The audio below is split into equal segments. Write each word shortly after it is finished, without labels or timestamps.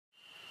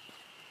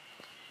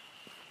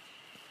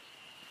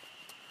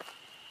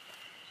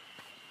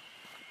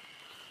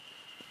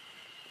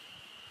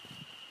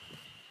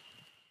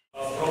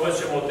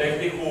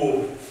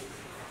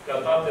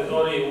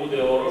Katatedori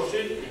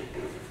udeoroshi.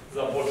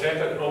 Za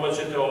početak probat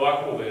ćete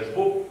ovakvu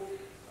vežbu.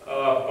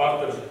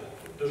 Partner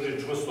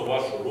drži čvrsto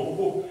vašu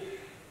ruku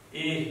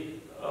i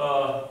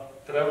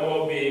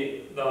trebalo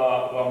bi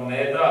da vam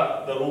ne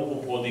da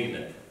ruku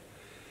podignete.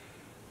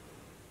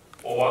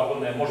 Ovako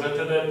ne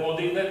možete da je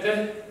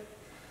podignete,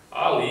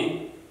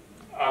 ali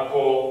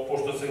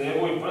pošto se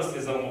njegovi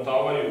prsti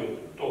zamotavaju,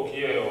 tok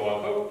je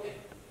ovakav,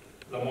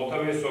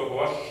 zamotavaju se oko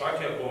vaše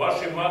šake, ako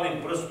vašim malim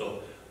prstom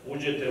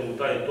uđete u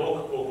taj tok,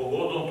 koliko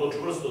god on to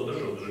čvrsto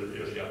drži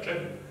još jače,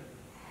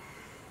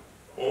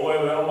 ovo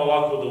je veoma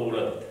lako da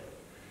uradite.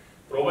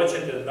 Probat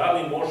ćete da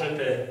li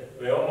možete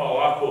veoma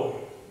lako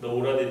da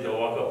uradite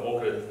ovakav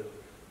pokret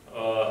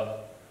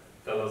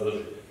kada vas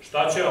drži.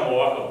 Šta će vam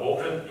ovakav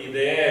pokret?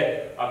 Ideja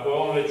je, ako je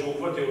on već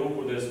uhvatio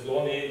ruku, da je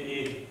skloni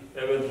i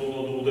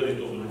eventualno da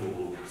udarite u drugu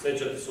ruku.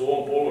 Sećate se, u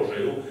ovom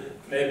položaju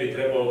ne bi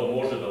trebalo da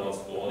može da vas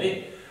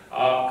skloni,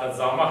 a kad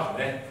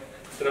zamahne,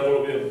 trebalo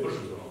bi brže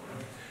zamahne.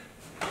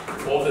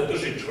 Ovde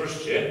drži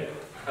čvršće,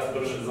 a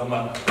brže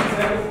zamahne.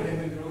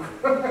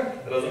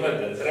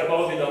 Razumete,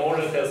 trebalo bi da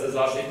možete da se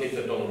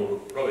zaštitite tom ruku.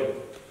 Probajte.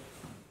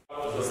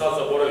 Za sad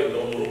zaboravite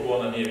onu ruku,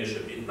 ona nije više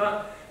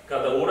bitna.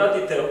 Kada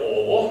uradite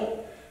ovo,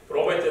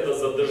 probajte da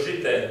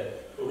zadržite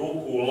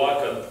ruku,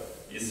 lakat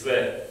i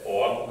sve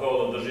ovako,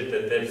 kao da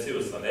držite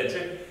tepsiju sa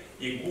nečeg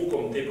i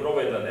kukom ti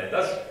probaj da ne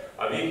daš,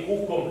 a vi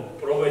kukom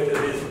probajte da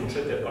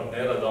izvučete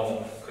partnera da on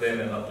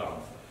krene na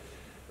tamo.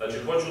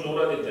 Znači, hoću da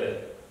uradite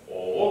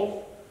ovo,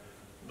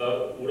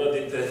 da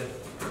uradite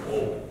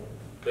ovo.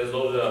 Bez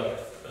obzira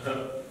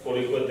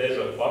koliko je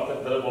težak partner,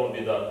 trebalo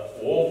bi da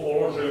u ovom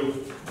položaju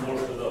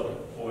možete da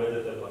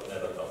povedete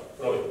partnera tamo.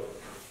 Probajte.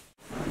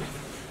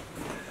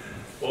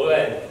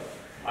 Pogledajte,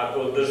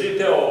 ako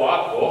držite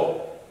ovako,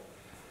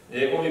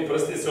 njegovi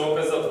prsti se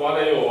opet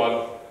zatvaraju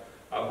ovako.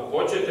 Ako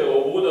hoćete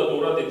ovuda da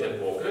uradite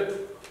pokret,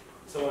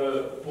 samo me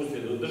pusti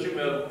da držim,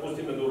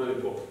 pusti me da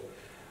uradim pokret.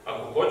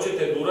 Ako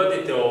hoćete da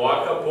uradite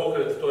ovakav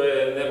pokret, to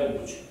je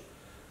nemoguće.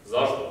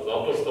 Zašto?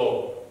 Zato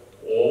što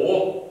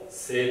ovo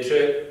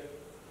seče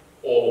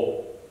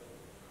ovo.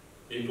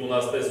 I tu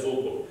nastaje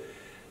sukob.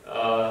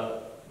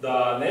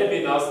 Da ne bi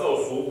nastao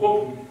sukob,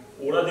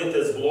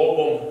 uradite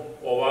zglobom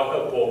ovakav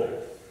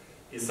pokret.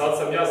 I sad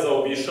sam ja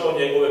zaobišao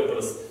njegove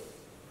prste.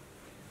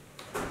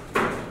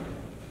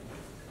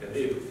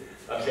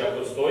 Znači,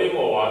 ako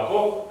stojimo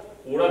ovako,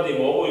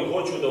 uradim ovo i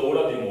hoću da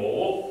uradim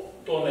ovo,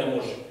 to ne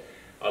može.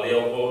 Ali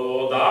ako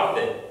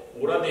odavde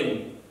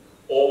uradim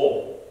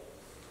ovo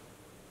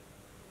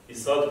i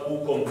sad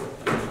kukom,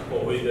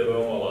 ovo ide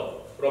veoma lako.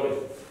 Probajte.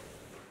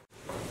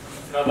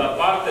 Kada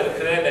partner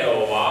krene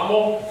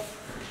ovamo,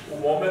 u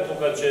momentu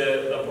kad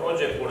će da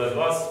prođe pored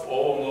vas,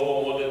 ovom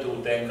nogom odete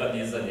u tenkan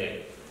iza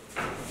njega.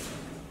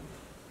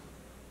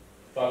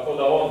 Tako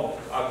da on,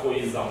 ako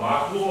i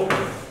zamahnuo,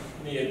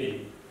 nije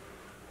bitno.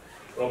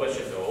 Probat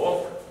ćete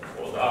ovo,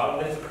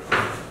 odavde,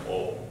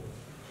 ovo.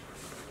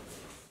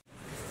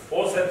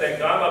 Posle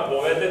tenkana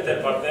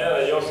povedete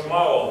partnera još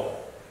malo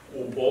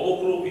u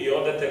polukrug i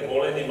odete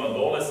kolenima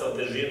dole sa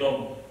težinom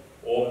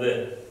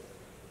ovde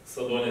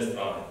sa donje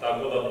strane.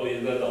 Tako da to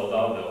izgleda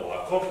odavde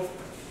ovako.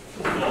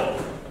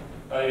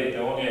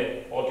 Vidite, on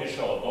je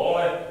otišao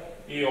dole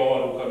i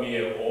ova ruka mi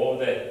je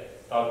ovde,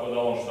 tako da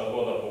on šta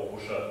god da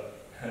pokuša,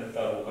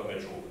 ta ruka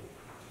me čuva.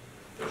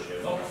 Još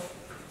jedno.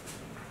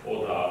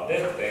 Odavde,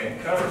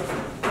 tenkan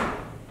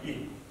i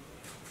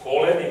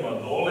kolenima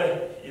dole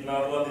i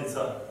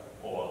nadlanica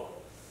ovako.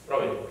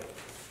 Probajte.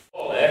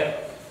 Dole,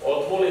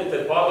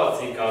 otvorite palac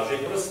i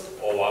kažiprst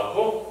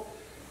ovako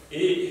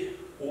i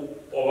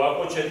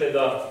ovako ćete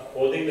da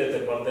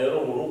podignete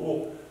partnerovu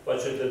ruku, pa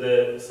ćete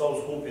da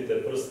samo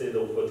skupite prste i da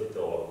uhvatite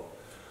ovako.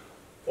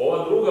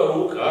 Ova druga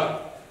ruka,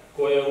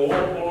 koja je u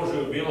ovom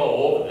položaju bila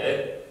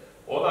ovde,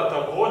 ona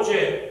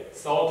takođe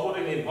sa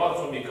otvorenim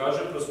palcom i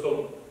kažiprstom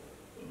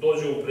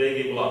dođe u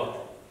pregib lakta.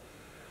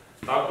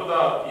 Tako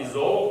da iz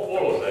ovog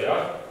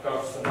položaja,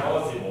 kako se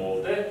nalazimo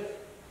ovde,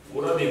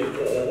 uradim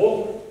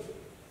ovo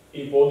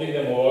i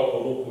podignem ovako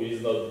ruku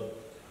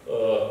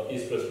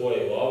ispred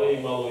svoje glave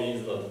i malo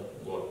iznad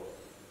gore.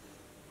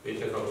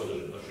 Vidite kako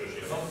držim, znači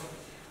još jednom,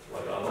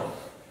 lagano.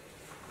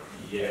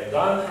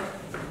 Jedan,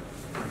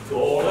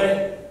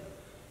 dole,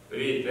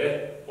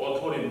 vidite,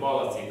 otvorim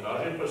palac i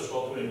kažiprst,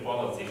 otvorim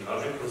palac i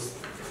kažiprst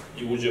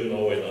i uđem na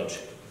ovaj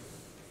način.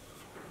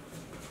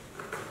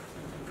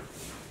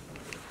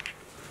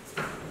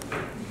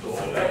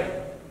 Dole,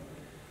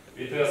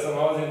 vidite, ja sam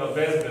nalazim na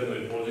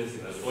bezbednoj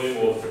poziciji, ne stojim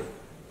ovde.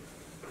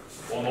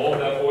 On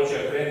ovde, ako hoće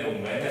da krene u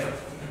mene,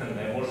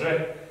 ne može.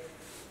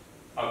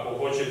 Ako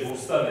hoće da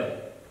ustane,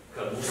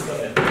 kad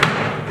ustane,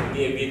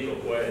 nije bitno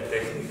koja je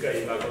tehnika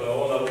i tako da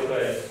ona ruka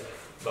je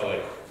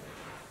daleko.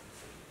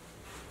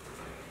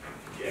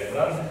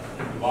 Jedan,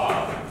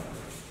 dva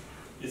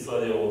i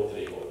sad je ovo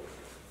tri ovde.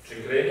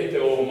 Znači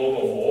krenite ovom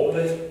nogom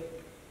ovde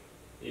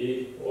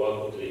i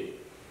ovako tri.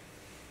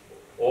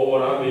 Ovo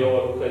rame i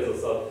ova ruka je za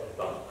sad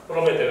tamo.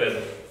 Probajte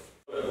vezati.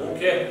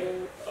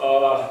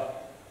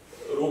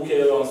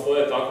 Ruke vam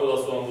stoje tako da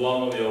su vam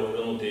glavnovi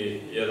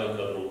okrenuti jedan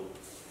ka drugom.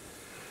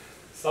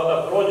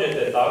 Sada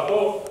prođete Idete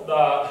tako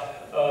da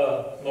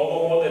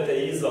nogom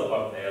odete iza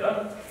partnera,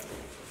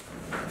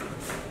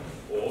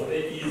 ovde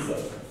iza.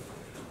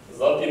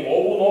 Zatim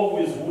ovu nogu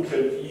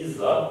izvučem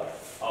iza,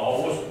 a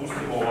ovo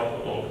spustimo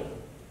ovako dole.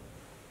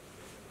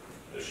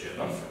 Još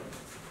jednom.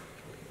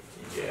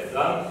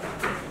 1,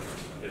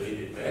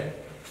 vidite,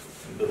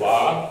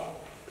 2,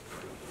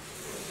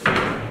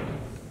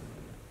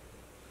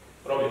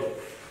 probajte.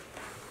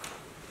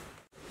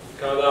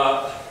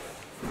 Kada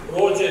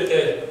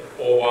prođete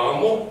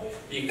ovamo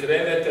i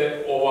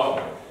krenete ovamo,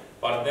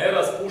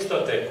 partnera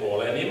spuštate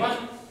kolenima,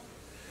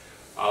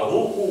 a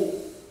ruku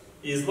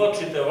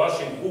izvlačite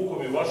vašim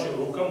kukom i vašim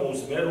rukama u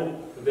smeru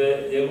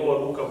gde njegova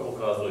ruka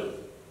pokazuje.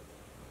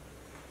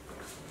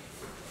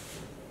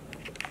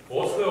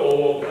 Posle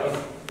ovoga,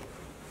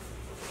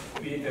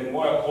 vidite,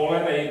 moja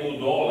kolena idu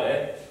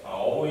dole, a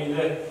ovo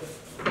ide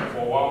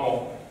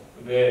ovamo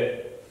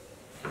gde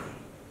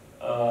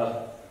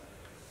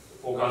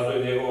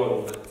pokazuje njegova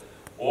ruka.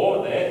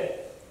 Ovde,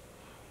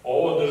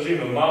 ovo držim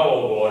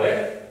malo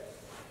gore,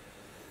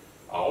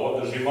 a ovo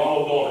držim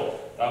malo dole.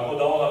 Tako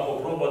da on ako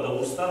proba da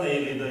ustane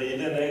ili da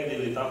ide negde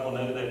ili tako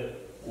negde,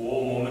 u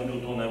ovom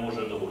momentu to ne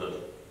može da uradi.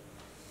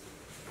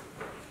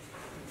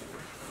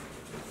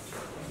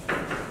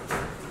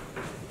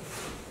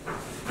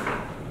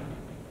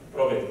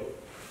 Probajte.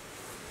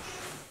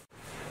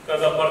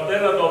 Kada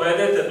partnera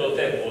dovedete do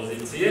te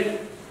pozicije,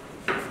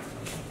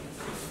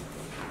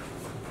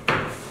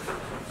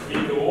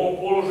 vidite, u ovom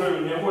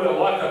položaju njemu je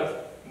lakat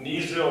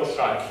niže od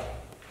šake.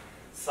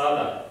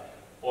 Sada,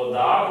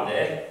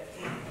 odavde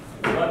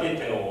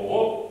uradite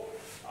ovo,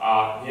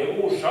 a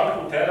njegovu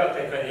šaku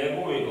terate ka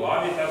njegovoj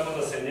glavi tako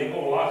da se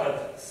njegov lakat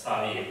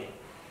savije.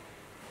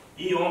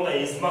 I onda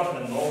izmakne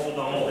nogu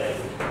da mu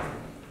legne.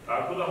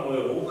 Tako da mu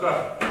je ruka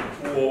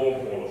u ovom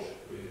položaju.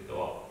 Vidite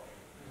ovako.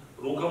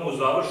 Ruka mu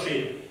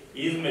završi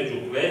između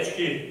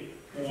plećki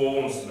u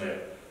ovom smeru.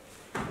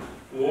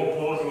 U ovom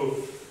položaju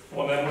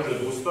on ne može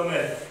da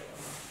ustane,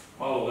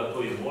 malo ga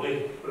to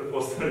izboli,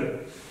 pretpostavljam.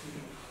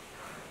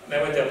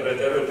 Nemojte da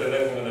preterujete,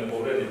 nekome ne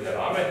povredite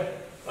rame.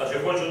 Znači,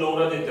 hoću da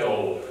uradite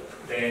ovo.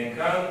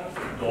 Tenkan,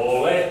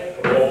 dole,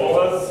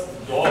 prolaz,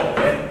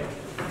 dole.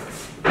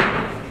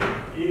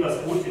 I da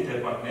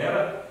spustite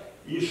partnera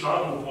i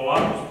šaku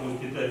polako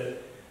spustite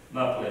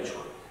na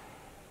plećku.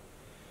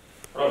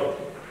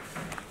 Probajte.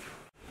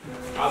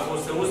 Ako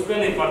ste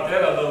uspeli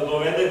partnera da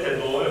dovedete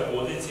do ove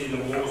pozicije i da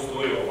mu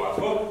stoji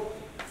ovako,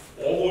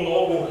 ovu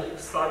nogu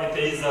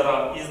stavite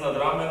iznad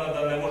ramena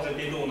da ne može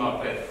da ide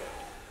unapred.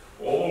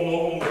 Ovom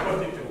nogom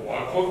uhvatite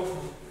ovako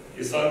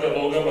i sad ga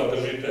nogama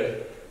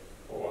držite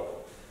ovako.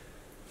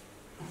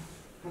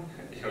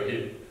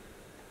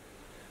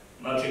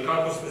 Znači,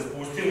 kako ste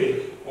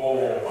spustili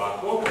ovo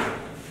ovako,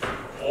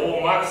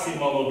 ovo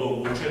maksimalno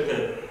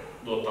dovučete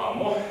do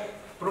tamo.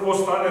 Prvo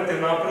stanete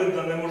napred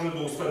da ne može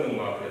da ustane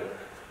unapred.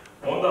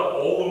 Onda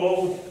ovu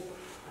nogu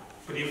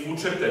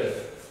privučete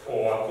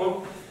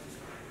ovako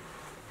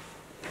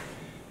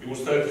i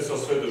ustajete sa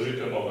sve,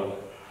 držite nogama.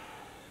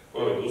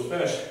 Probajte,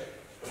 ustaneš?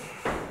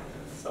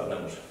 Sad ne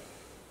može.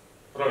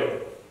 Probajte.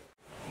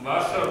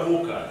 Vaša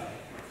ruka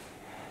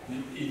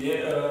i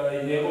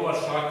njegova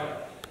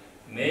šaka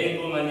ne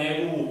idu na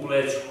njegovu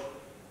plećku.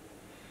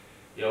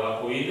 Jer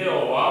ako ide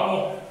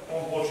ovamo,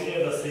 on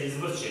počinje da se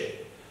izvrće.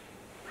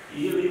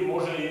 Ili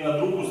može i na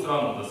drugu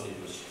stranu da se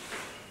izvrće.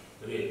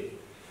 Vidite.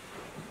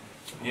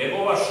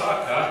 Njegova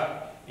šaka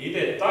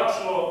ide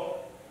tačno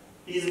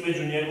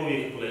između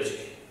njegovih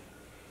plećki.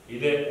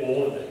 Ide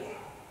ovde.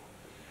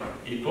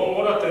 I to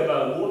morate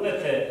da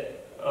gurnete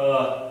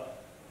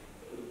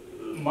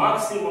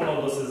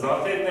maksimalno da se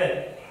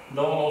zategne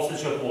da on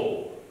osjeća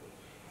polugu.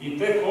 I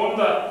tek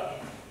onda,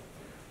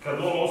 kad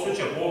on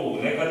osjeća polugu,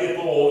 nekad je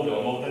to ovde,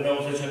 on ovde ne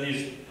osjeća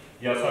ništa.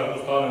 Ja sad ako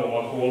stanem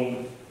ovako, on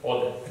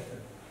ode.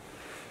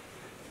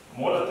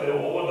 Morate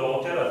ovo da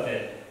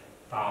oterate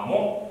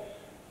tamo.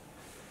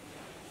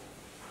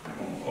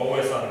 Ovo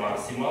je sad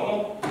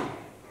maksimalno.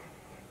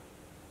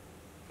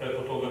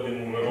 Preko toga bi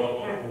mu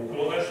verovatno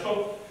puklo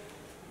nešto.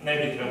 Ne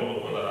bi trebalo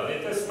to da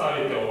radite.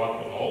 Stavite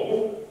ovako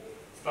nogu,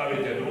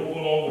 stavite drugu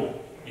nogu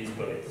i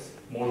ispravite se.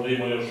 Možda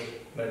ima još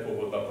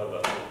nekog od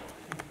napada.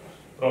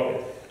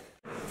 Probajte.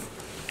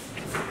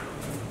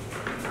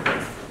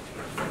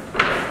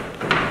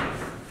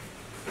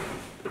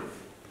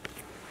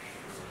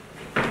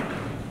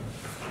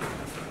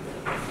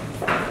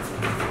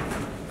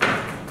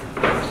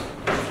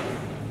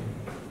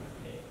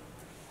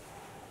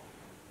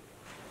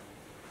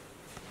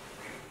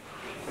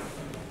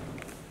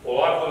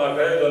 Polako na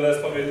kraju da ne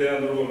spavite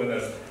jedan drugome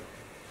nešto.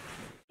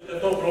 Možete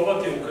to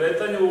probati u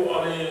kretanju,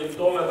 ali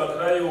dole na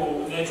kraju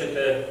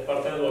nećete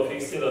partneru da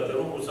fiksirate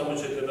ruku, samo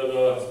ćete da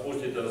ga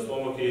spustite na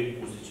stomak i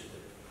pustit ćete.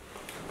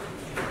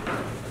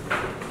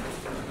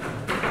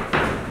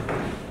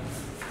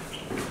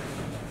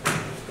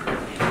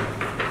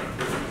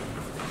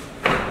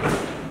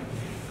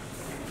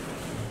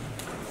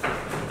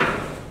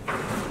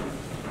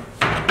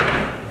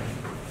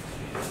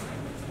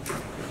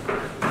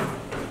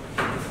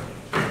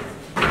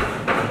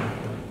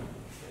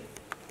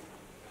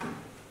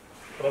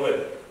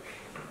 Probajte.